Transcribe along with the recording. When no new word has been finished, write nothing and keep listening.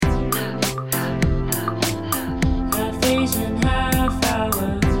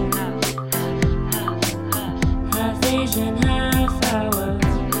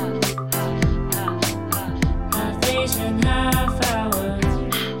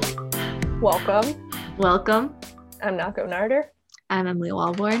Welcome. Welcome. I'm Nako Narder, I'm Emily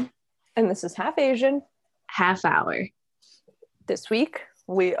Walborn. and this is Half Asian. Half hour. This week,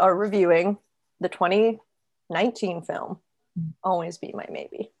 we are reviewing the 2019 film, Always Be My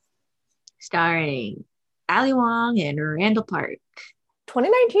Maybe. Starring Ali Wong and Randall Park.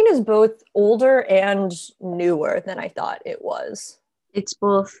 2019 is both older and newer than I thought it was. It's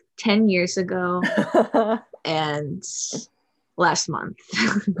both 10 years ago and last month.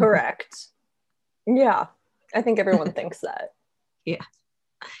 Correct. Yeah, I think everyone thinks that. Yeah.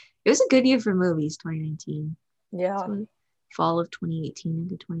 It was a good year for movies, 2019. Yeah. So fall of 2018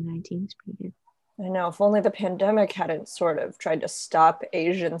 into 2019 is pretty good. I know, if only the pandemic hadn't sort of tried to stop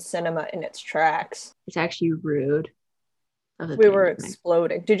Asian cinema in its tracks. It's actually rude. We were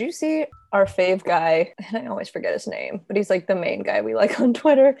exploding. Did you see our fave guy? And I always forget his name, but he's like the main guy we like on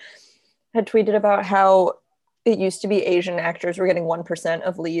Twitter, had tweeted about how it used to be Asian actors were getting 1%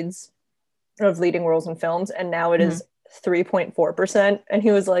 of leading roles in films, and now it is 3.4%. And he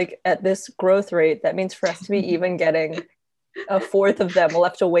was like, at this growth rate, that means for us to be even getting a fourth of them, we'll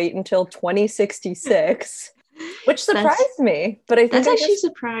have to wait until 2066, which surprised me. But I think that's actually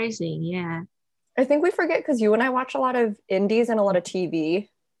surprising. Yeah. I think we forget because you and I watch a lot of indies and a lot of TV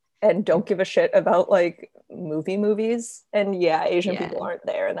and don't give a shit about like movies. And yeah, Asian people aren't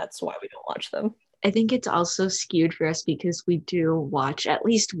there, and that's why we don't watch them. I think it's also skewed for us because we do watch at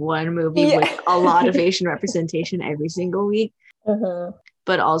least one movie with a lot of Asian representation every single week.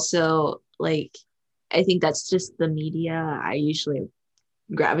 But also, like, I think that's just the media I usually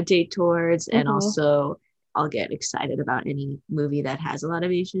gravitate towards. And also, I'll get excited about any movie that has a lot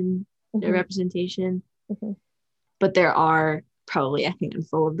of Asian representation. But there are probably a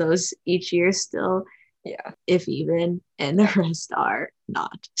handful of those each year still. Yeah. If even. And the rest are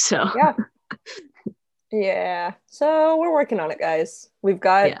not. So, yeah. Yeah, so we're working on it, guys. We've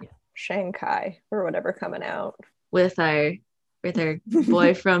got Shanghai or whatever coming out with our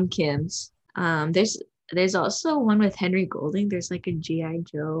boy from Kim's. There's also one with Henry Golding. There's like a G.I.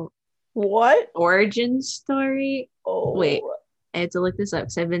 Joe origin story. Oh wait, I had to look this up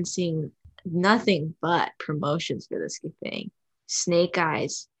because I've been seeing nothing but promotions for this thing. Snake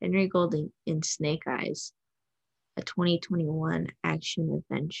Eyes, Henry Golding in Snake Eyes, a 2021 action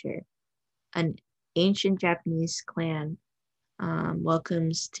adventure. An ancient Japanese clan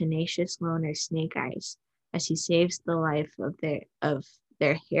welcomes tenacious loner Snake Eyes as he saves the life of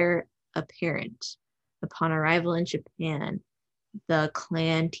their heir apparent. Upon arrival in Japan, the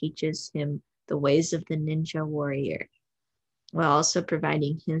clan teaches him the ways of the ninja warrior, while also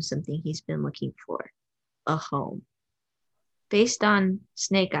providing him something he's been looking for, a home. Based on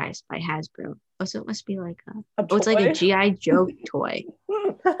Snake Eyes by Hasbro. Oh, so it must be like it's like a G.I. Joe toy.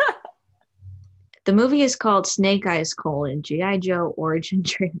 The movie is called Snake Eyes: G.I. Joe Origin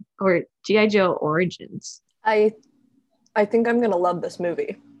or G.I. Joe Origins. I think I'm gonna love this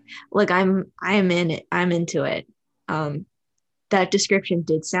movie. Look, I am in it. I'm into it. That description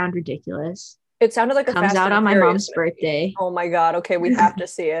did sound ridiculous. It sounded like comes out on my mom's birthday. Oh my god! Okay, we have to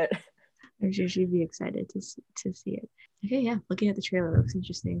see it. I'm sure she'd be excited to see it. Okay, yeah. Looking at the trailer looks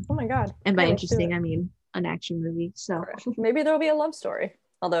interesting. Oh my god! And by interesting, I mean an action movie. So maybe there will be a love story.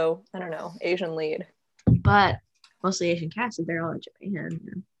 Although, I don't know, Asian lead. But mostly Asian cast, and they're all in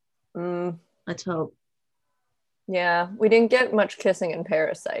Japan. Let's hope. Yeah, we didn't get much kissing in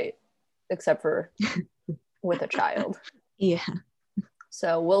Parasite, except for with a child. Yeah.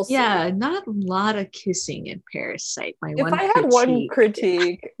 So we'll see. Yeah, not a lot of kissing in Parasite. If I had one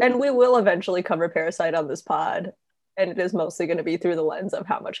critique, and we will eventually cover Parasite on this pod, and it is mostly going to be through the lens of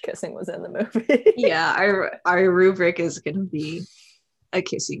how much kissing was in the movie. Yeah, our rubric is going to be a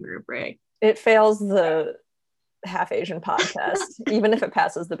kissing rubric. It fails the Half Asian podcast, even if it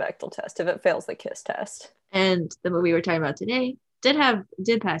passes the Bechdel test, if it fails the kiss test. And the movie we're talking about today did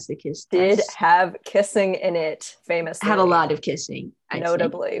pass the kiss test. Did have kissing in it, famously. Had a lot of kissing,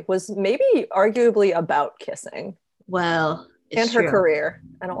 notably. Was maybe arguably about kissing. Well, and her career.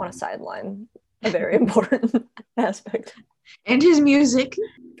 I don't want to sideline a very important aspect. And his music.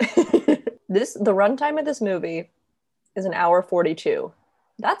 The runtime of this movie is 1 hour 42.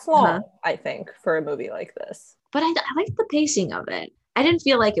 That's long, I think, for a movie like this. But I like the pacing of it. I didn't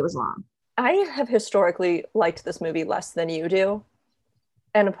feel like it was long. I have historically liked this movie less than you do.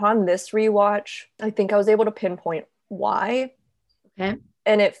 And upon this rewatch, I think I was able to pinpoint why. Okay.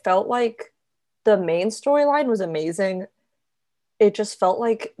 And it felt like the main storyline was amazing. It just felt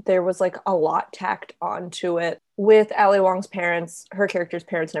like there was like a lot tacked onto it, with Ali Wong's parents, her character's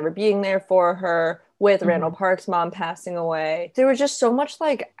parents never being there for her, with Randall Park's mom passing away. There was just so much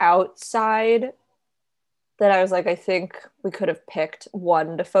like outside that I was like, I think we could have picked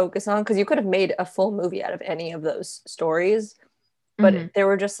one to focus on, because you could have made a full movie out of any of those stories. But there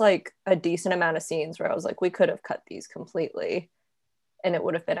were just like a decent amount of scenes where I was like, we could have cut these completely. And it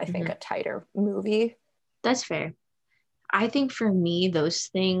would have been, I think, a tighter movie. That's fair. I think for me, those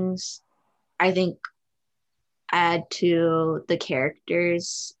things, I think, add to the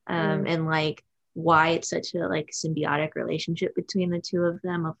characters and like why it's such a like symbiotic relationship between the two of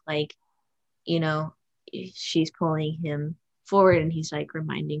them, of like, you know, she's pulling him forward and he's like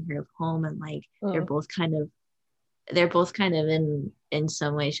reminding her of home, and like they're both kind of in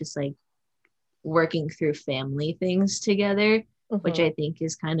some ways just like working through family things together, which I think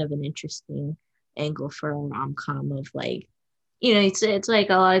is kind of an interesting angle for a rom-com of like, you know, it's like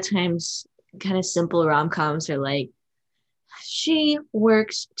a lot of times kind of simple rom-coms are like, she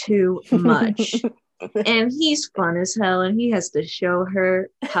works too much and he's fun as hell and he has to show her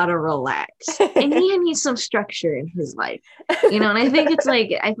how to relax and he needs some structure in his life, you know. And I think it's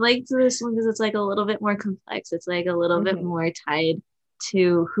like, I like this one because it's like a little bit more complex. It's like a little bit more tied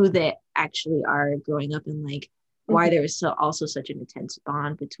to who they actually are growing up, and like why there was also such an intense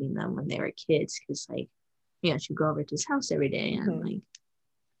bond between them when they were kids, because like, you know, she'd go over to his house every day and like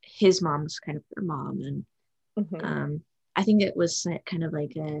his mom was kind of her mom, and I think it was kind of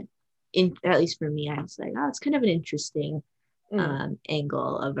like at least for me, I was like, oh, it's kind of an interesting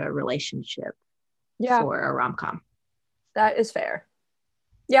angle of a relationship for a rom-com. That is fair.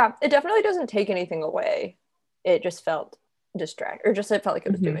 Yeah, it definitely doesn't take anything away. It just felt it felt like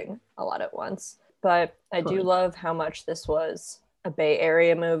it was doing a lot at once. But I do love how much this was a Bay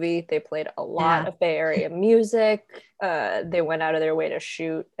Area movie. They played a lot of Bay Area music. They went out of their way to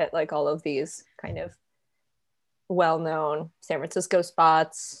shoot at like all of these kind of well-known San Francisco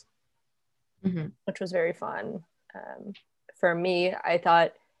spots, which was very fun. For me, I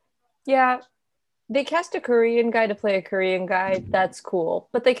thought, they cast a Korean guy to play a Korean guy. That's cool.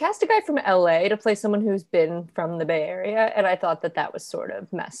 But they cast a guy from LA to play someone who's been from the Bay Area. And I thought that was sort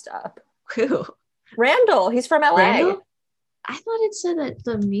of messed up. Who? Randall. He's from LA. Randall? I thought it said that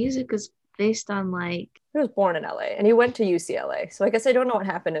the music was based on like... He was born in LA and he went to UCLA. So I guess I don't know what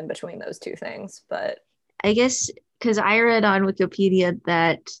happened in between those two things, but... I guess because I read on Wikipedia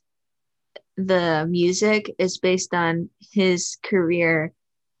that the music is based on his career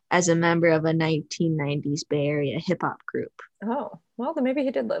as a member of a 1990s Bay Area hip-hop group. Oh, well, then maybe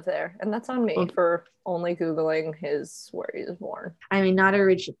he did live there. And that's on me for only Googling where he was born. I mean, not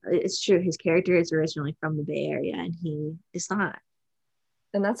original. It's true. His character is originally from the Bay Area, and he is not.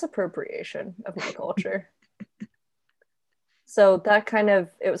 And that's appropriation of my culture. So that kind of,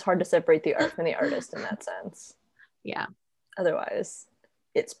 it was hard to separate the art from the artist in that sense. Yeah. Otherwise,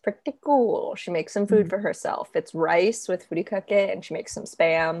 it's pretty cool. She makes some food for herself. It's rice with furikake, and she makes some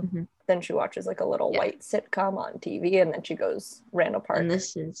Spam. Then she watches like a little white sitcom on TV, and then she goes Randall Park. And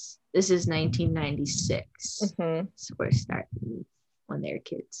this is 1996. So we're starting when they're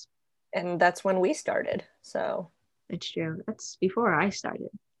kids. And that's when we started. So it's true. That's before I started.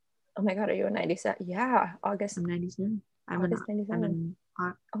 Oh my God, are you a 97? Yeah, August. I'm 97. August 97.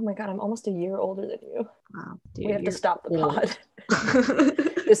 Oh my God, I'm almost a year older than you. Wow. Dude, we have to stop the pod.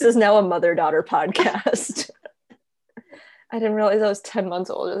 This is now a mother-daughter podcast. I didn't realize I was 10 months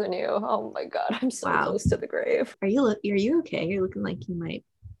older than you. Oh my God, I'm so close to the grave. Are you okay? You're looking like you might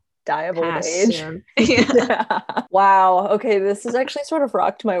die of old age. Wow. Okay, this has actually sort of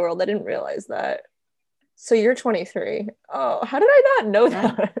rocked my world. I didn't realize that. So you're 23. Oh, how did I not know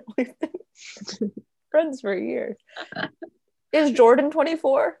that? We've been friends for years. Is Jordan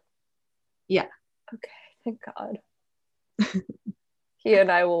 24? Yeah. Okay, thank God. He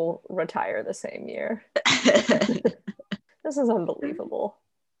and I will retire the same year. This is unbelievable.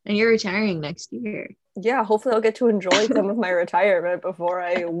 And you're retiring next year. Yeah, hopefully I'll get to enjoy some of my retirement before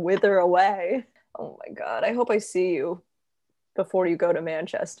I wither away. Oh my God, I hope I see you before you go to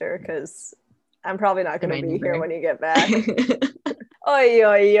Manchester, because I'm probably not going to be here when you get back. Oi,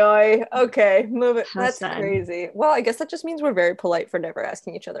 oi, oi. Okay, move it. That's crazy. Well, I guess that just means we're very polite for never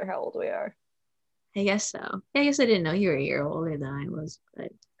asking each other how old we are. I guess so. I guess I didn't know you were a year older than I was,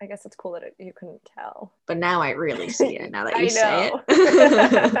 but I guess it's cool that you couldn't tell. But now I really see it, now that you say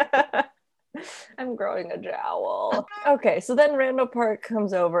it. I'm growing a jowl. Okay, so then Randall Park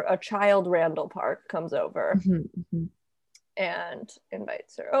comes over. A child Randall Park comes over. And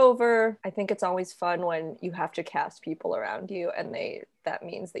invites her over. I think it's always fun when you have to cast people around you, and that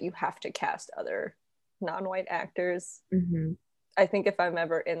means that you have to cast other non-white actors. I think if I'm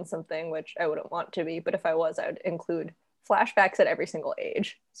ever in something, which I wouldn't want to be, but if I was, I would include flashbacks at every single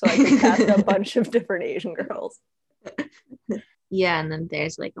age, so I could cast a bunch of different Asian girls. Yeah, and then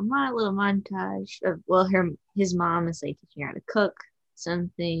there's like a little montage of his mom is like teaching her how to cook some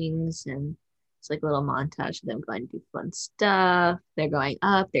things, and it's like a little montage of them going to do fun stuff. They're going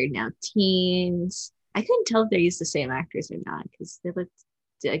up, they're now teens. I couldn't tell if they used the same actors or not because they looked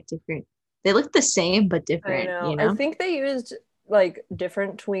like different. They looked the same but different, I know. you I know? think they used like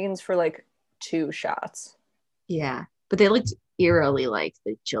different tweens for like 2 shots. Yeah. But they looked eerily like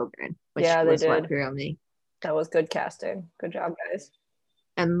the children, which Yeah, they was what did. grew on me. That was good casting. Good job, guys.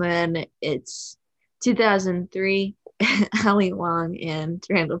 And then it's 2003, Ali Wong and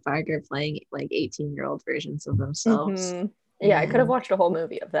Randall Parker playing like 18-year-old versions of themselves. Yeah, I could have And watched a whole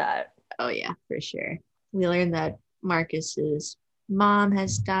movie of that. oh, yeah, for sure. We learned that Marcus's mom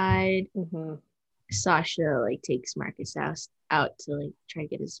has died. Sasha like takes Marcus out to like try to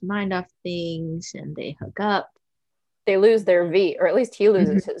get his mind off things, and they hook up. They lose their V, or at least he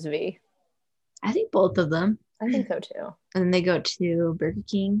loses his V. I think both of them. I think so too. And then they go to Burger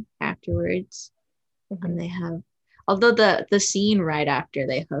King afterwards, and they have, although the scene right after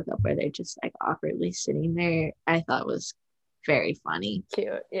they hook up where they're just like awkwardly sitting there, I thought was very funny.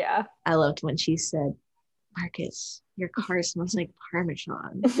 Cute, yeah. I loved when she said, Marcus, your car smells like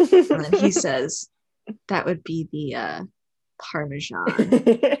Parmesan. And then he says, that would be the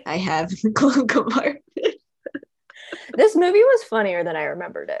Parmesan I have in the glove compartment. This movie was funnier than I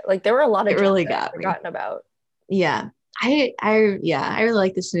remembered it. Like there were a lot of it really jokes got I'd me. forgotten about. Yeah. I really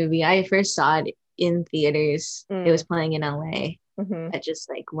like this movie. I first saw it in theaters. It was playing in LA at just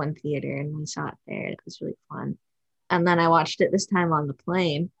like one theater, and we saw it there. It was really fun. And then I watched it this time on the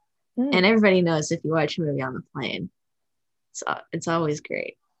plane. And everybody knows if you watch a movie on the plane, it's always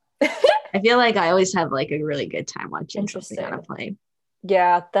great. I feel like I always have like a really good time watching something on a plane.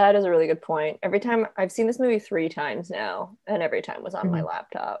 Yeah, that is a really good point. Every time I've seen this movie 3 times now, and every time was on my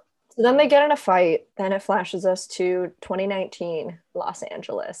laptop. So then they get in a fight. Then it flashes us to 2019 Los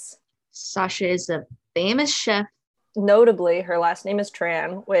Angeles. Sasha is a famous chef. Notably, her last name is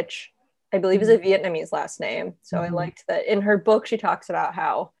Tran, which I believe is a Vietnamese last name. So I liked that in her book, she talks about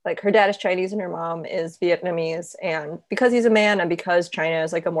how like her dad is Chinese and her mom is Vietnamese. And because he's a man and because China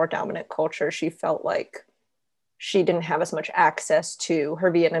is like a more dominant culture, she felt like she didn't have as much access to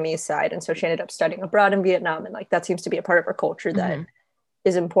her Vietnamese side. And so she ended up studying abroad in Vietnam. And like that seems to be a part of her culture that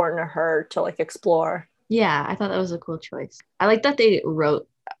is important to her to like explore. Yeah, I thought that was a cool choice. I like that they wrote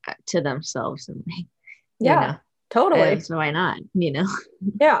to themselves and like, yeah, totally. So why not? You know?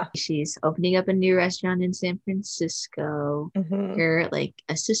 Yeah. She's opening up a new restaurant in San Francisco. Her like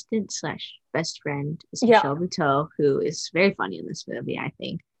assistant / best friend is Michelle Buteau, who is very funny in this movie, I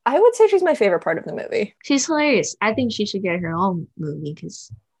think. I would say she's my favorite part of the movie. She's hilarious. I think she should get her own movie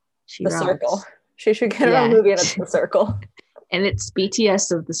because she rocks. Circle. She should get her own movie, and it's The Circle. And it's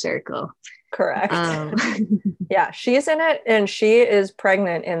BTS of The Circle. Correct. Yeah, she's in it, and she is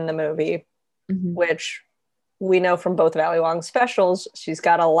pregnant in the movie, which we know from both of Ali Wong's specials. She's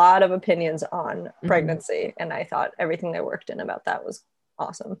got a lot of opinions on pregnancy, and I thought everything they worked in about that was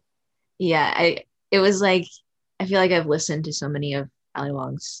awesome. Yeah, it was like, I feel like I've listened to so many of Ali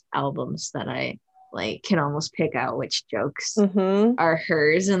Wong's albums that I like can almost pick out which jokes are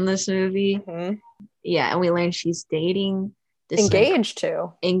hers in this movie. Yeah, and we learned she's dating this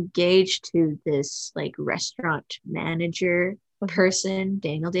engaged to this like restaurant manager person,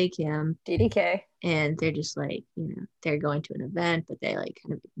 Daniel Dae Kim, DDK, and they're just like, you know, they're going to an event, but they like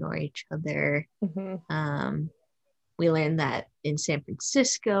kind of ignore each other. We learned that in San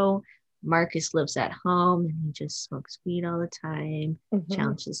Francisco, Marcus lives at home and he just smokes weed all the time,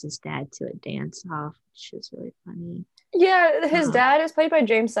 challenges his dad to a dance off, which is really funny. Yeah, his dad is played by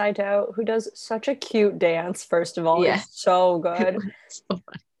James Saito, who does such a cute dance, first of all. It's so good. So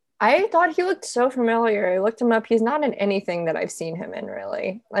funny. I thought he looked so familiar. I looked him up. He's not in anything that I've seen him in,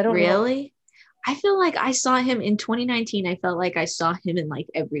 really. I don't know. Really? I feel like I saw him in 2019. I felt like I saw him in like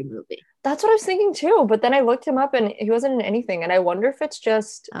every movie. That's what I was thinking too. But then I looked him up and he wasn't in anything. And I wonder if it's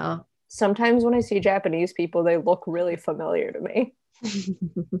just sometimes when I see Japanese people, they look really familiar to me.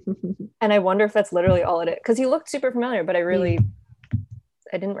 And I wonder if that's literally all it is. Because he looked super familiar, but I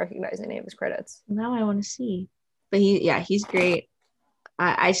didn't recognize any of his credits. Now I want to see. But he's great.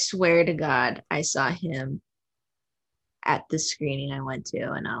 I swear to God, I saw him at the screening I went to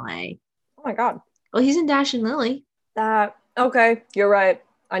in LA. Oh my God. Well, he's in Dash and Lily. Okay, you're right.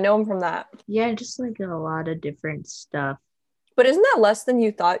 I know him from that. Yeah, just like a lot of different stuff. But isn't that less than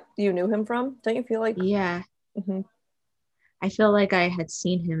you thought you knew him from? Don't you feel like? Yeah. I feel like I had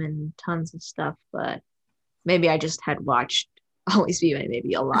seen him in tons of stuff, but maybe I just had watched Always Be My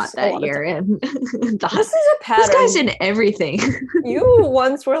Maybe a lot that year. And this is a pattern. This guy's in everything. You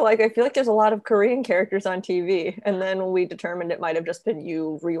once were like, I feel like there's a lot of Korean characters on TV. And then we determined it might have just been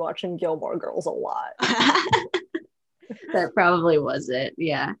you rewatching Gilmore Girls a lot. That probably was it.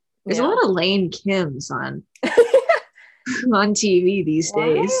 Yeah. There's a lot of Lane Kims on on TV these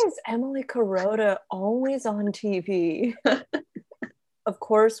days. Why is Emily Kuroda always on TV? Of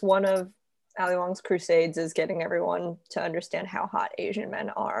course, one of Ali Wong's crusades is getting everyone to understand how hot Asian men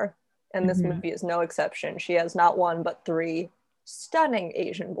are. And this movie is no exception. She has not one, but 3 stunning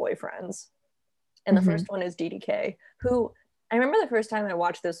Asian boyfriends. And the first one is DDK, who I remember the first time I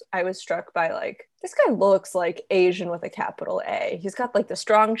watched this, I was struck by like, this guy looks like Asian with a capital A. He's got like the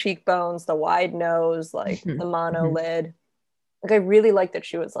strong cheekbones, the wide nose, like the mono lid. Like I really like that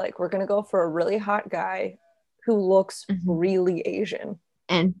she was like, we're going to go for a really hot guy who looks really Asian.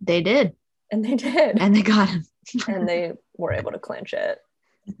 And they did. And they did. And they got him. And they were able to clinch it.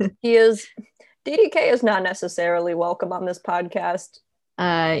 DDK is not necessarily welcome on this podcast.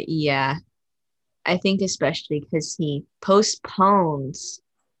 Yeah. I think especially because he postpones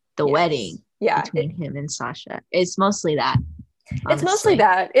the wedding between him and Sasha. It's mostly that. Honestly. It's mostly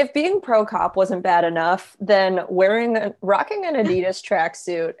that. If being pro cop wasn't bad enough, then rocking an Adidas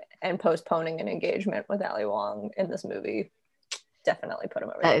tracksuit and postponing an engagement with Ali Wong in this movie definitely put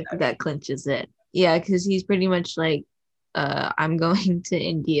him over. That clinches it. Yeah, because he's pretty much like, I'm going to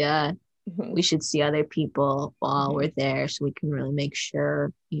India. We should see other people while we're there so we can really make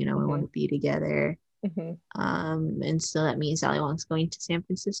sure, we want to be together. And so that means Ali Wong's going to San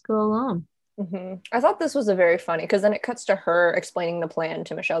Francisco alone. I thought this was a very funny, because then it cuts to her explaining the plan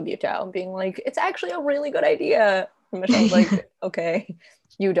to Michelle Buteau and being like, it's actually a really good idea. And Michelle's like, okay,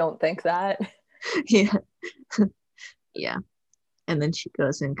 you don't think that. Yeah. And then she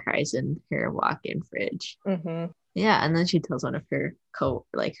goes and cries in her walk-in fridge. Yeah, and then she tells one of her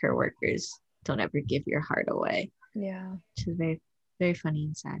her workers, don't ever give your heart away. Yeah. Which is very, very funny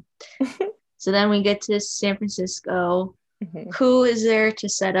and sad. So then we get to San Francisco. Who is there to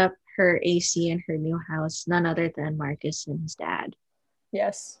set up her AC in her new house? None other than Marcus and his dad.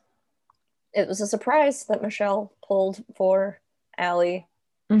 Yes. It was a surprise that Michelle pulled for Ali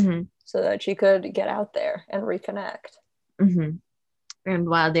so that she could get out there and reconnect. And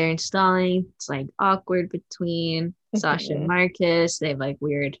while they're installing, it's like awkward between Sasha and Marcus. They have like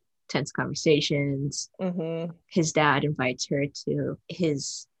weird, tense conversations. His dad invites her to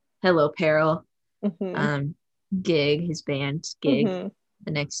his Hello Peril gig, his band gig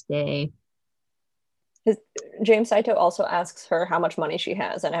the next day. James Saito also asks her how much money she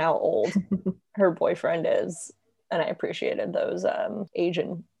has and how old her boyfriend is. And I appreciated those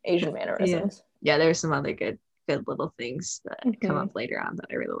Asian mannerisms. Yeah, there were some other good little things that come up later on that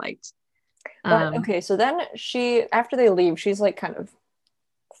I really liked. But okay, so then after they leave, she's like kind of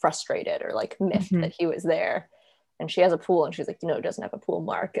frustrated or like miffed that he was there, and she has a pool and she's like, it doesn't have a pool,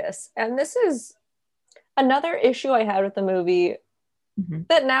 Marcus. And this is another issue I had with the movie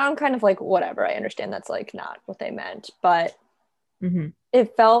that now I'm kind of like, whatever, I understand that's like not what they meant, but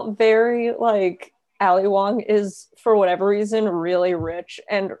it felt very like Ali Wong is, for whatever reason, really rich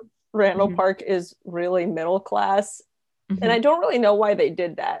and Randall Park is really middle class. And I don't really know why they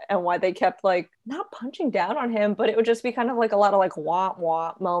did that and why they kept like not punching down on him, but it would just be kind of like a lot of like womp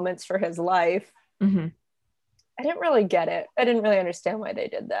womp moments for his life. I didn't really get it. I didn't really understand why they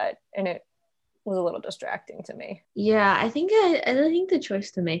did that, and it was a little distracting to me. Yeah, I think the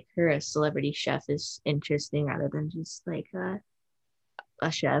choice to make her a celebrity chef is interesting rather than just like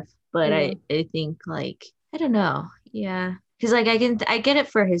a chef. But I think like, I don't know. Yeah. Because like I get it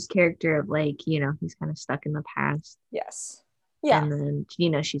for his character of like, he's kind of stuck in the past. Yes. Yeah. And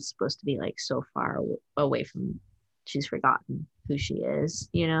then, she's supposed to be like so far away from, she's forgotten who she is,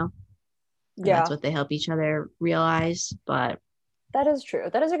 And that's what they help each other realize. But that is true.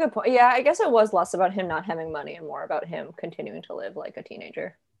 That is a good point. Yeah, I guess it was less about him not having money and more about him continuing to live like a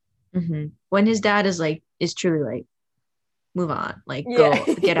teenager. When his dad is truly like, move on, like go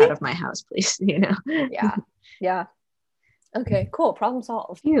get out of my house, please. Yeah. Okay, cool. Problem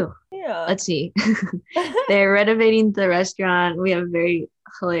solved. Phew. Yeah. Let's see. They're renovating the restaurant. We have a very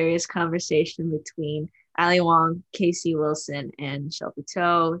hilarious conversation between Ali Wong, Casey Wilson, and Michelle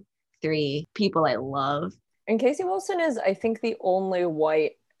Buteau. 3 people I love. And Casey Wilson is, I think, the only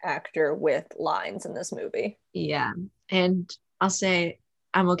white actor with lines in this movie. Yeah. And I'll say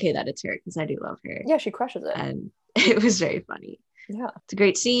I'm okay that it's her because I do love her. Yeah, she crushes it. And it was very funny. Yeah. It's a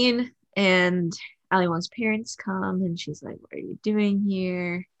great scene. And Ali Wong's parents come and she's like, what are you doing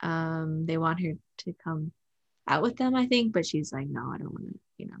here? They want her to come out with them, I think, but she's like, no, I don't want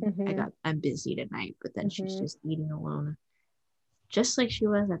to, I'm busy tonight. But then she's just eating alone just like she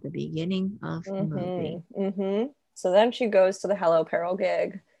was at the beginning of the movie. So then she goes to the Hello Peril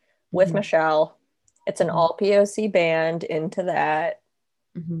gig with Michelle. It's an all POC band into that.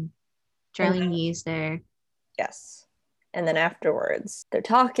 Charlene Yee's there. Yes. And then afterwards, they're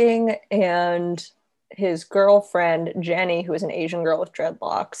talking, and his girlfriend, Jenny, who is an Asian girl with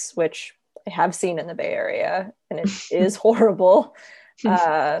dreadlocks, which I have seen in the Bay Area, and it is horrible.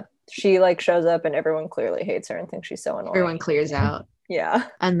 She like shows up and everyone clearly hates her and thinks she's so annoying. Everyone clears out. Yeah.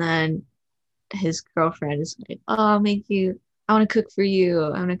 And then his girlfriend is like, oh, I'll make you, I want to cook for you.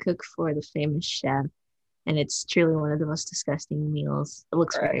 I want to cook for the famous chef. And it's truly one of the most disgusting meals. It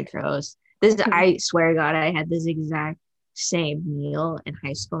looks very gross. I swear to God, I had this exact same meal in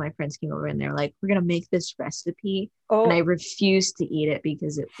high school. My friends came over and they're like, we're going to make this recipe. And I refused to eat it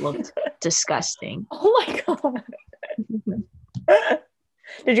because it looked disgusting. Oh my God.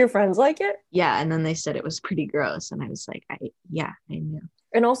 Did your friends like it? Yeah, and then they said it was pretty gross, and I was like, I knew.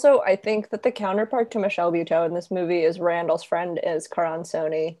 And also, I think that the counterpart to Michelle Buteau in this movie is Randall's friend is Karan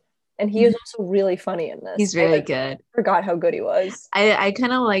Soni, and he is also really funny in this. He's really good. Forgot how good he was. I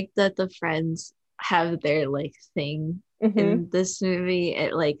kind of like that the friends have their like thing in this movie.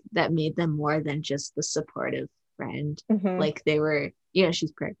 It like that made them more than just the supportive friend. Like they were,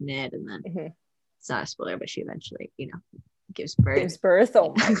 she's pregnant, and then it's not a spoiler, but she eventually, gives birth.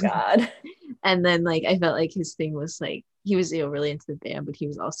 Oh my God. And then like I felt like his thing was like he was really into the band, but he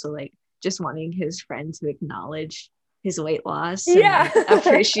was also like just wanting his friend to acknowledge his weight loss and like,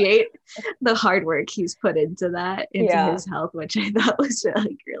 appreciate the hard work he's put into his health, which I thought was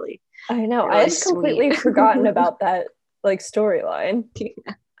like really, I know, really I had completely forgotten about that like storyline.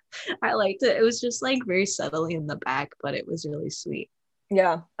 I liked it. It was just like very subtly in the back, but it was really sweet.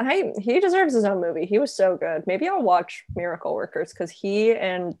 Yeah, he deserves his own movie. He was so good. Maybe I'll watch Miracle Workers because he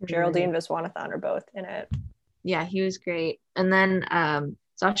and Geraldine Viswanathan are both in it. Yeah, he was great. And then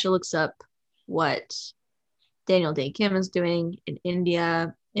Sasha looks up what Daniel Day Kim is doing in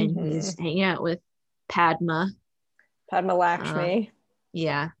India, and he's hanging out with Padma Lakshmi.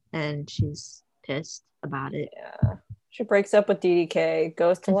 Yeah, and she's pissed about it. Yeah, she breaks up with DDK,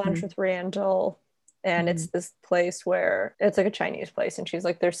 goes to lunch with Randall. And it's this place where it's like a Chinese place. And she's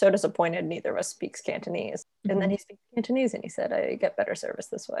like, they're so disappointed neither of us speaks Cantonese. And then he speaks Cantonese and he said, I get better service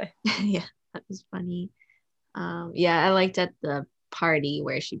this way. Yeah, that was funny. I liked at the party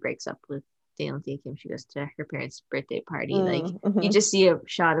where she breaks up with Daniel Day Kim. She goes to her parents' birthday party. You just see a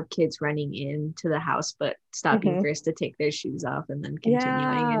shot of kids running into the house, but stopping first to take their shoes off and then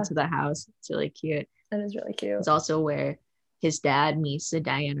continuing into the house. It's really cute. That is really cute. It's also where his dad meets the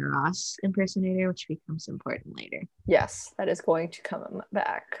Diana Ross impersonator, which becomes important later. Yes, that is going to come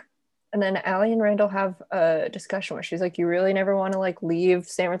back. And then Allie and Randall have a discussion where she's like, you really never want to like leave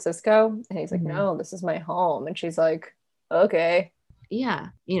San Francisco? And he's like, no, this is my home. And she's like, okay. Yeah.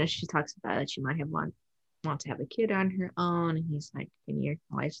 She talks about that she might have want to have a kid on her own. And he's like, can your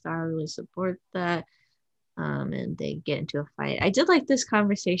lifestyle really support that? And they get into a fight. I did like this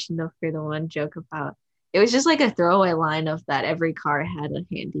conversation though for the one joke about it was just like a throwaway line of that every car had a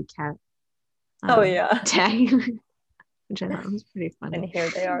handicap tag, which I thought was pretty funny. And here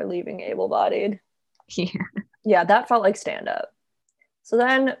they are leaving able-bodied. Yeah, that felt like stand-up. So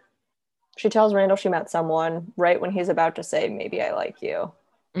then she tells Randall she met someone right when he's about to say, maybe I like you.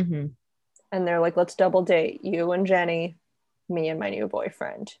 And they're like, let's double date, you and Jenny, me and my new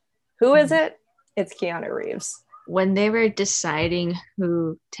boyfriend. Who is it? It's Keanu Reeves. When they were deciding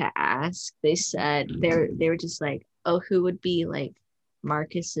who to ask, they said they were just like, oh, who would be like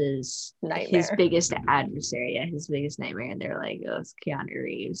Marcus's nightmare, his biggest adversary, his biggest nightmare, and they're like, oh, it's Keanu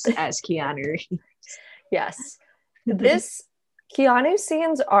Reeves as Keanu Reeves. Yes, this Keanu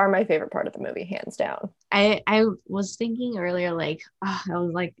scenes are my favorite part of the movie, hands down. I was thinking earlier, like, I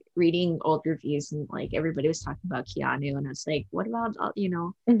was like reading old reviews and like everybody was talking about Keanu, and I was like, what about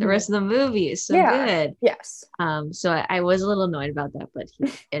the rest of the movie is so good. Yes. So I was a little annoyed about that, but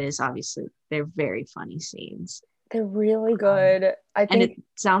it is obviously they're very funny scenes. They're really good. I think, and it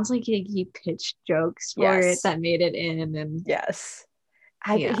sounds like he pitched jokes for it that made it in, and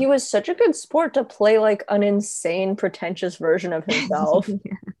he was such a good sport to play like an insane, pretentious version of himself.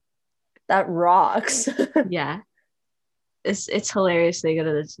 That rocks. Yeah, it's hilarious. They go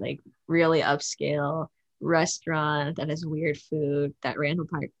to this like really upscale restaurant that has weird food that Randall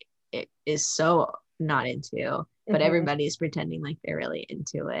Park is so not into, but everybody's pretending like they're really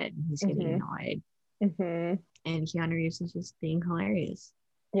into it, and he's getting annoyed. And Keanu Reeves is just being hilarious.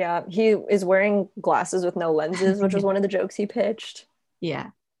 Yeah, he is wearing glasses with no lenses, which was one of the jokes he pitched. Yeah.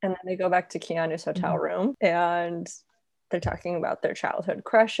 And then they go back to Keanu's hotel room and they're talking about their childhood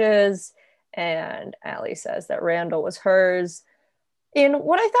crushes. And Allie says that Randall was hers. And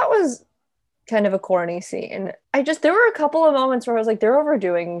what I thought was kind of a corny scene. There were a couple of moments where I was like, they're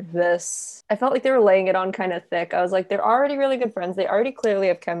overdoing this. I felt like they were laying it on kind of thick. I was like, they're already really good friends. They already clearly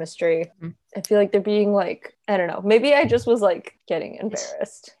have chemistry. Mm-hmm. I feel like they're being like, I don't know. Maybe I just was like getting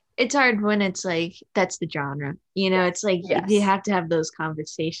embarrassed. It's hard when it's like, that's the genre. It's like you have to have those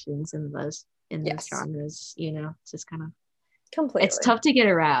conversations in those genres, it's just kind of completely. It's tough to get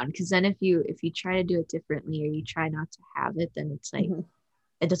around because then if you try to do it differently or you try not to have it, then it's like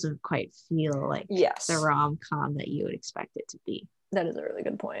it doesn't quite feel like the rom-com that you would expect it to be. That is a really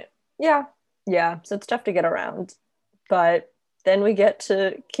good point. Yeah. So it's tough to get around. But then we get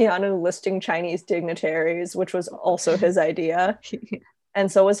to Keanu listing Chinese dignitaries, which was also his idea.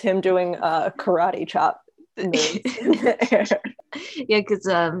 And so was him doing a karate chop moves in the air. Yeah, because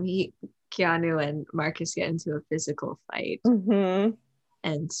Keanu and Marcus get into a physical fight.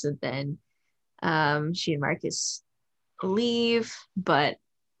 And so then she and Marcus leave, but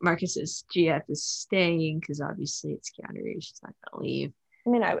Marcus's GF is staying because obviously it's Keanu Reeves. She's not going to leave. I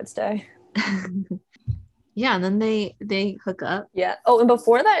mean, I would stay. Yeah, and then they hook up. Yeah. Oh, and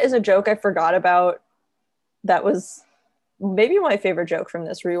before that is a joke I forgot about. That was maybe my favorite joke from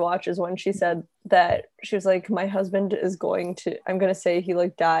this rewatch is when she said that she was like, my husband is I'm going to say he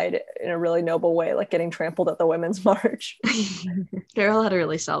like died in a really noble way, like getting trampled at the Women's March. There are a lot of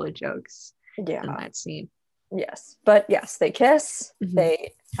really solid jokes in that scene. Yes. But yes, they kiss,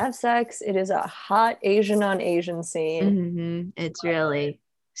 they have sex. It is a hot Asian on Asian scene. It's really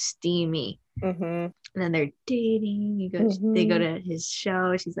steamy. And then they're dating. They go to his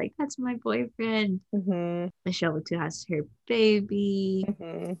show. She's like, that's my boyfriend. Michelle Buteau has her baby.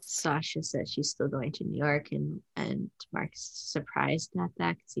 Sasha says she's still going to New York, and Mark's surprised at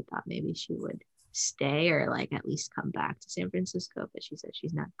that because he thought maybe she would stay or like at least come back to San Francisco, but she said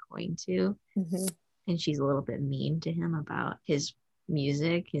she's not going to. And she's a little bit mean to him about his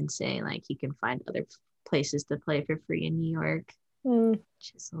music and saying like he can find other places to play for free in New York.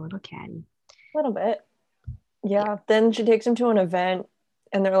 Just a little catty. A little bit. Yeah. Then she takes him to an event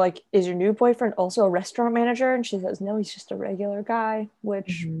and they're like, is your new boyfriend also a restaurant manager? And she says, no, he's just a regular guy,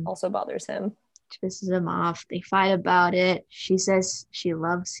 which also bothers him. Pisses him off. They fight about it. She says she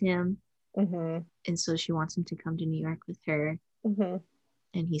loves him. And so she wants him to come to New York with her.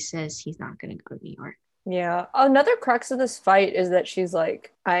 And he says he's not going to go to New York. Yeah. Another crux of this fight is that she's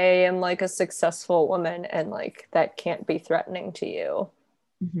like, I am like a successful woman and like that can't be threatening to you.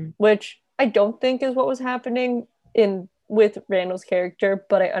 Which I don't think is what was happening with Randall's character,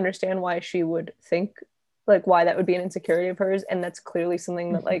 but I understand why she would think like why that would be an insecurity of hers, and that's clearly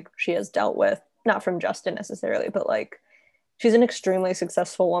something that like she has dealt with, not from Justin necessarily, but like she's an extremely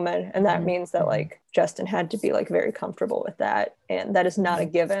successful woman, and that means that like Justin had to be like very comfortable with that, and that is not a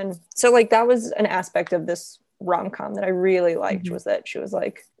given. So like that was an aspect of this rom-com that I really liked, was that she was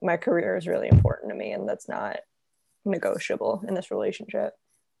like, my career is really important to me and that's not negotiable in this relationship.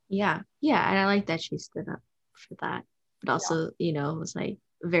 Yeah, and I like that she stood up for that, but also, was like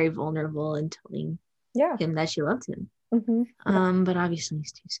very vulnerable and telling him that she loved him. But obviously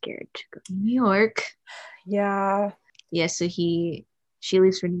he's too scared to go to New York. Yeah. So she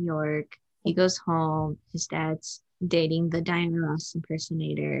leaves for New York. He goes home. His dad's dating the Diana Ross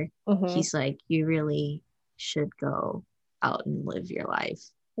impersonator. He's like, you really should go out and live your life.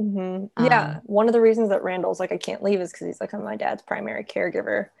 Yeah, one of the reasons that Randall's like, I can't leave is because he's like, I'm my dad's primary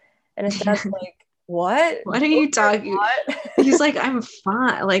caregiver. And his dad's like, what are you talking about? He's like, I'm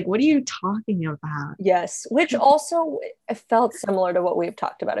fine, like what are you talking about? Yes, which also felt similar to what we've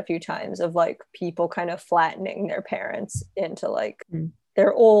talked about a few times of like people kind of flattening their parents into like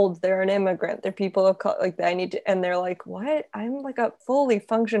they're old, they're an immigrant, they're people of color, like I need to, and they're like, what? I'm like a fully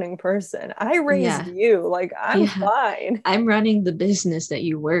functioning person, I raised you, like I'm fine, I'm running the business that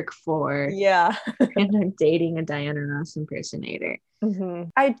you work for. And I'm dating a Diana Ross impersonator.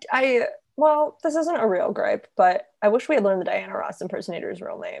 Well, this isn't a real gripe, but I wish we had learned the Diana Ross impersonator's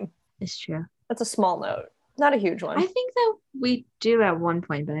real name. It's true. That's a small note, not a huge one. I think that we do at one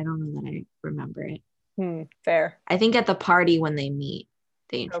point, but I don't know that I remember it. Fair. I think at the party when they meet,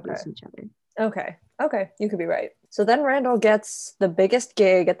 they introduce each other. Okay, you could be right. So then Randall gets the biggest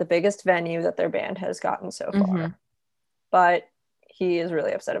gig at the biggest venue that their band has gotten so far. But he is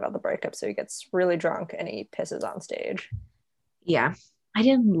really upset about the breakup, so he gets really drunk and he pisses on stage. Yeah. I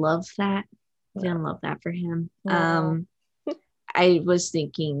didn't love that. Didn't love that for him. I was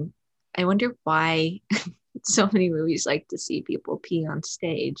thinking, I wonder why so many movies like to see people pee on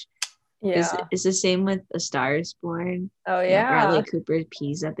stage. Is the same with A Star Is Born. Oh yeah, Bradley Cooper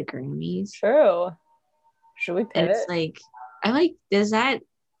pees at the Grammys. True. Should we pivot? And it's like, I like, does that,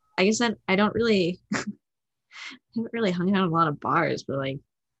 I guess that I don't really haven't really hung out in a lot of bars, but like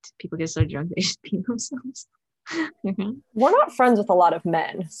people get so drunk they just pee themselves. We're not friends with a lot of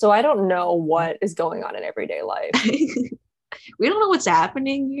men, so I don't know what is going on in everyday life. We don't know what's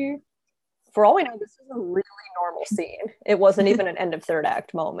happening here. For all we know, this is a really normal scene. It wasn't even an end of third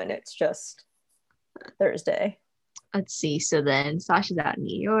act moment. It's just Thursday. Let's see. So then Sasha's out in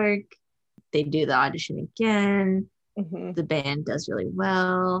New York. They do the audition again. Mm-hmm. The band does really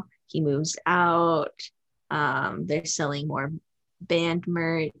well. He moves out. They're selling more band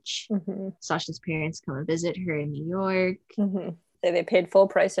merch. Mm-hmm. Sasha's parents come and visit her in New York. Mm-hmm. They paid full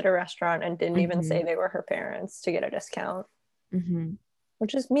price at a restaurant and didn't even say they were her parents to get a discount,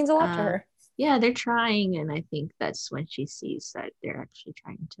 which just means a lot to her. Yeah, they're trying, and I think that's when she sees that they're actually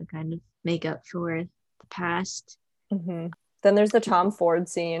trying to kind of make up for the past. Mm-hmm. Then there's the Tom Ford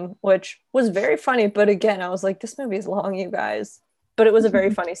scene, which was very funny, but again, I was like, this movie is long, you guys. But it was a very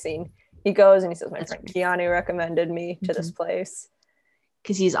funny scene. He goes and he says, my friend Keanu recommended me to this place.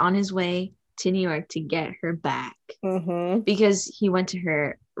 Because he's on his way to New York to get her back. Because he went to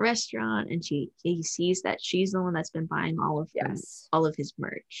her restaurant and he sees that she's the one that's been buying all of his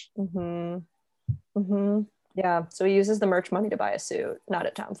merch. Yeah, so he uses the merch money to buy a suit, not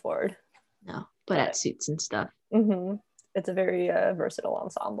at Tom Ford. No, but at Suits and Stuff. It's a very versatile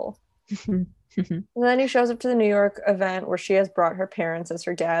ensemble. And then he shows up to the New York event where she has brought her parents as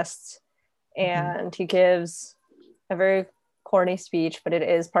her guests, and he gives a very corny speech, but it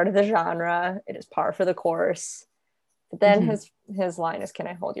is part of the genre. It is par for the course. But then his line is, "Can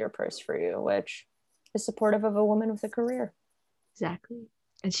I hold your purse for you?" which is supportive of a woman with a career. Exactly.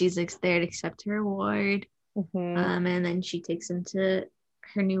 And she's like there to accept her award. And then she takes him to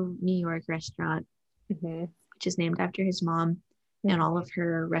her new New York restaurant, which is named after his mom, and all of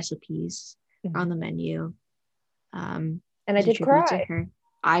her recipes are on the menu. And I did cry.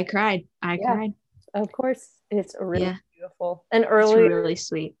 I cried. I cried. Of course. It's really beautiful. And early, it's really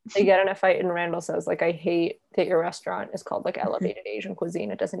sweet. They get in a fight and Randall says, like, I hate that your restaurant is called like elevated Asian cuisine.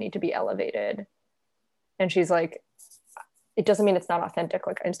 It doesn't need to be elevated. And she's like, it doesn't mean it's not authentic.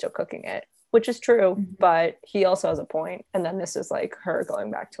 Like, I'm still cooking it, which is true, but he also has a point. And then this is like her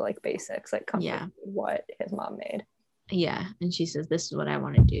going back to like basics, like what his mom made. Yeah. And she says, this is what I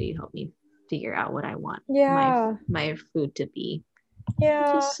want to do. You help me figure out what I want my food to be.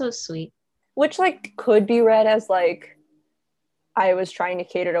 Yeah. Which is so sweet. Which like could be read as like, I was trying to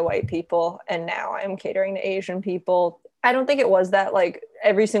cater to white people and now I'm catering to Asian people. I don't think it was that. Like,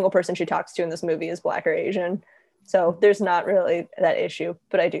 every single person she talks to in this movie is Black or Asian. So there's not really that issue,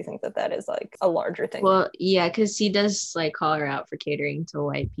 but I do think that is like a larger thing. Well, yeah, because he does like call her out for catering to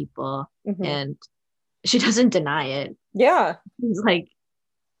white people, and she doesn't deny it. Yeah. He's like,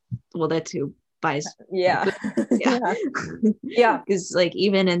 well, that's who buys. Yeah. Because like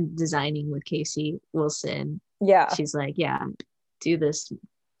even in designing with Casey Wilson, she's like, do this.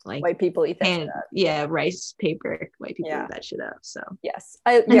 Like white people eat that shit up. Rice paper, white people eat that shit up. So yes,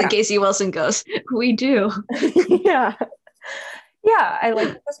 and then Casey Wilson goes, we do. I like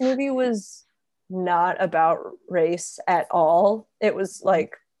that this movie was not about race at all. It was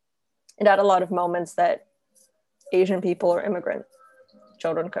like, it had a lot of moments that Asian people or immigrant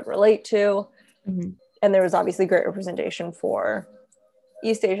children could relate to, and there was obviously great representation for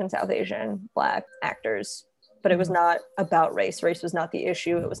East Asian, South Asian, Black actors. But it was not about race. Race was not the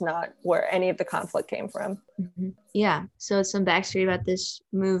issue. It was not where any of the conflict came from. Yeah. So some backstory about this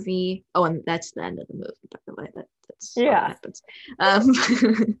movie. Oh, and that's the end of the movie, by the way. That's what happens.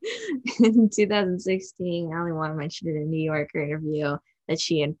 In 2016, Ali Wong mentioned in a New Yorker interview that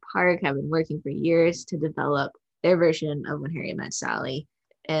she and Park have been working for years to develop their version of When Harry Met Sally.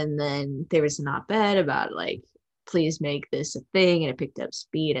 And then there was an op-ed about like, please make this a thing, and it picked up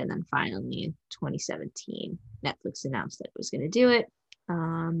speed. And then finally in 2017 Netflix announced that it was going to do it.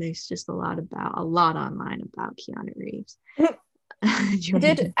 There's just a lot online about Keanu Reeves.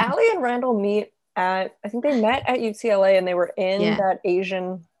 Did Ali and Randall meet at, I think they met at UCLA, and they were in that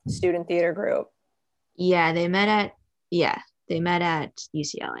Asian student theater group? They met at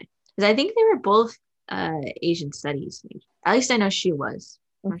UCLA, because I think they were both Asian studies. At least I know she was.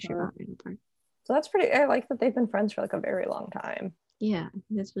 I'm not sure about Randall Park. So that's pretty, I like that they've been friends for like a very long time. Yeah,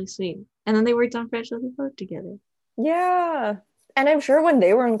 that's really sweet. And then they worked on Fresh Out of the Boat together. Yeah. And I'm sure when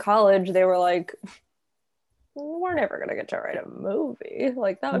they were in college, they were like, we're never going to get to write a movie.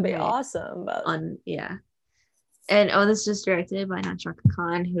 Like, that would be awesome. But And this is directed by Nanchaka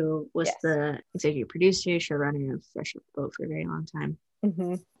Khan, who was the executive producer, showrunner of Fresh Out of the Boat for a very long time.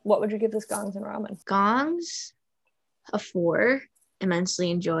 What would you give this Gongs and Ramen? Gongs, a 4. Immensely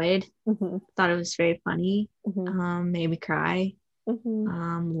enjoyed. Thought it was very funny. Made me cry.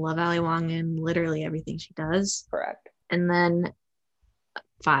 Love Ali Wong in literally everything she does. Correct. And then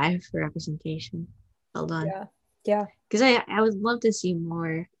 5 for representation. Well done. Yeah. Because I would love to see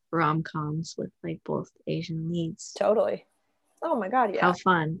more rom-coms with like both Asian leads. Totally. Oh my God, yeah. How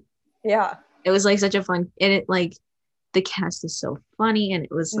fun. Yeah. It was like such a fun, and it like the cast is so funny, and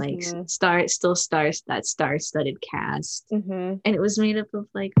it was like that star-studded cast, and it was made up of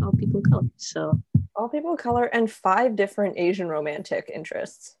like all people of color. So all people of color and 5 different Asian romantic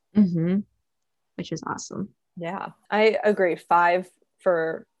interests, which is awesome. Yeah, I agree. 5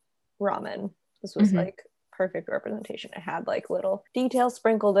 for Ramen. This was like perfect representation. It had like little details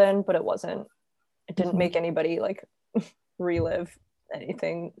sprinkled in, but it didn't make anybody like relive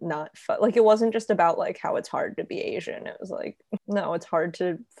anything not fun. Like it wasn't just about like how it's hard to be Asian. It was like, no, it's hard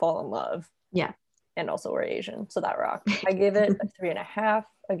to fall in love. Yeah. And also we're Asian, so that rocked. I gave it a 3.5.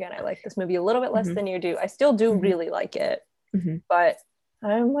 Again, I like this movie a little bit less than you do. I still do really like it, but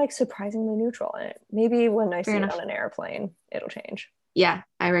I'm like surprisingly neutral in it. Maybe when I see it on an airplane, it'll change. Yeah,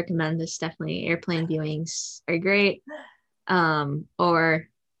 I recommend this. Definitely, airplane viewings are great, or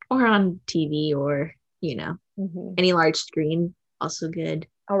on TV, or any large screen, also good.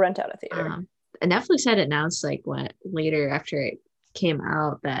 I'll rent out a theater. Netflix had announced like later after it came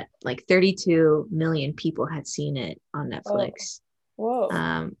out that like 32 million people had seen it on Netflix.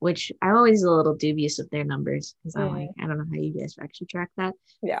 Whoa. Which I'm always a little dubious of their numbers because I'm like, I don't know how you guys actually track that.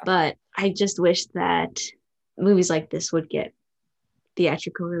 Yeah. But I just wish that movies like this would get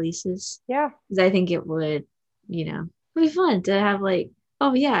theatrical releases. Yeah. Because I think it would, be fun to have like,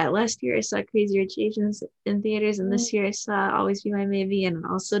 oh yeah, last year I saw Crazy Rich Asians in theaters, and this year I saw Always Be My Maybe, and it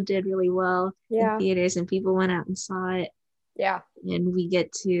also did really well in theaters, and people went out and saw it. Yeah. And we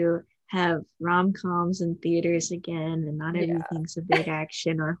get to have rom-coms in theaters again, and not everything's a big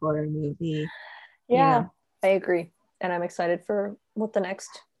action or horror movie. Yeah, I agree. And I'm excited for what the next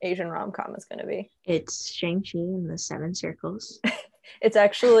Asian rom-com is going to be. It's Shang-Chi and the Seven Circles. It's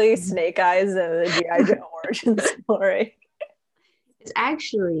actually Snake Eyes and the G.I. Joe origin story. It's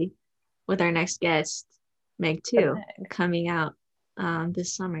actually with our next guest, Meg 2, coming out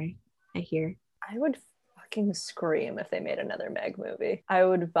this summer, I hear. I would fucking scream if they made another Meg movie. I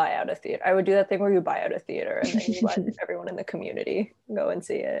would buy out a theater. I would do that thing where you buy out a theater and then you let everyone in the community go and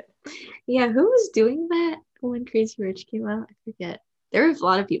see it. Yeah, who was doing that when Crazy Rich came out? I forget. There were a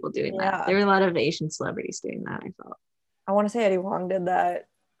lot of people doing that. There were a lot of Asian celebrities doing that, I felt. I want to say Eddie Huang did that.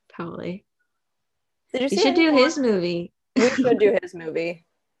 Probably. Did you should do his movie. We should do his movie.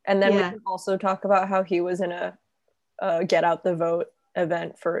 And then we can also talk about how he was in a Get Out the Vote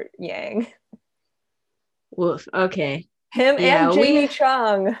event for Yang. Woof. Okay. Him and Jamie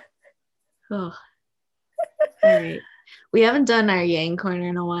Chung. Oh. All right. We haven't done our Yang corner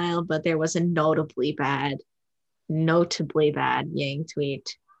in a while, but there was a notably bad Yang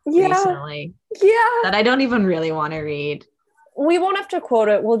tweet recently. Yeah. That I don't even really want to read. We won't have to quote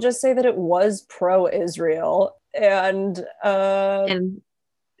it. We'll just say that it was pro-Israel, and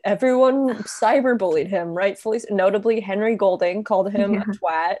everyone cyberbullied him, rightfully. Notably, Henry Golding called him a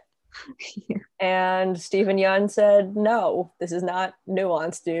twat. And Stephen Yeun said, no, this is not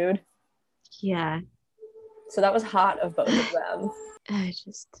nuanced, dude. Yeah. So that was hot of both of them.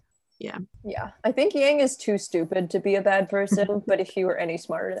 Yeah. I think Yang is too stupid to be a bad person, but if he were any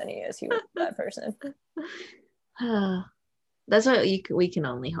smarter than he is, he would be a bad person. That's what we can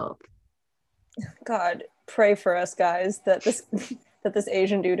only hope. God, pray for us, guys, that this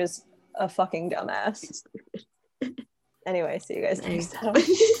Asian dude is a fucking dumbass. Anyway, see you guys next time.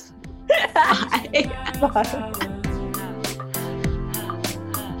 Bye.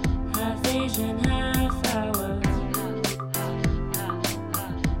 Bye.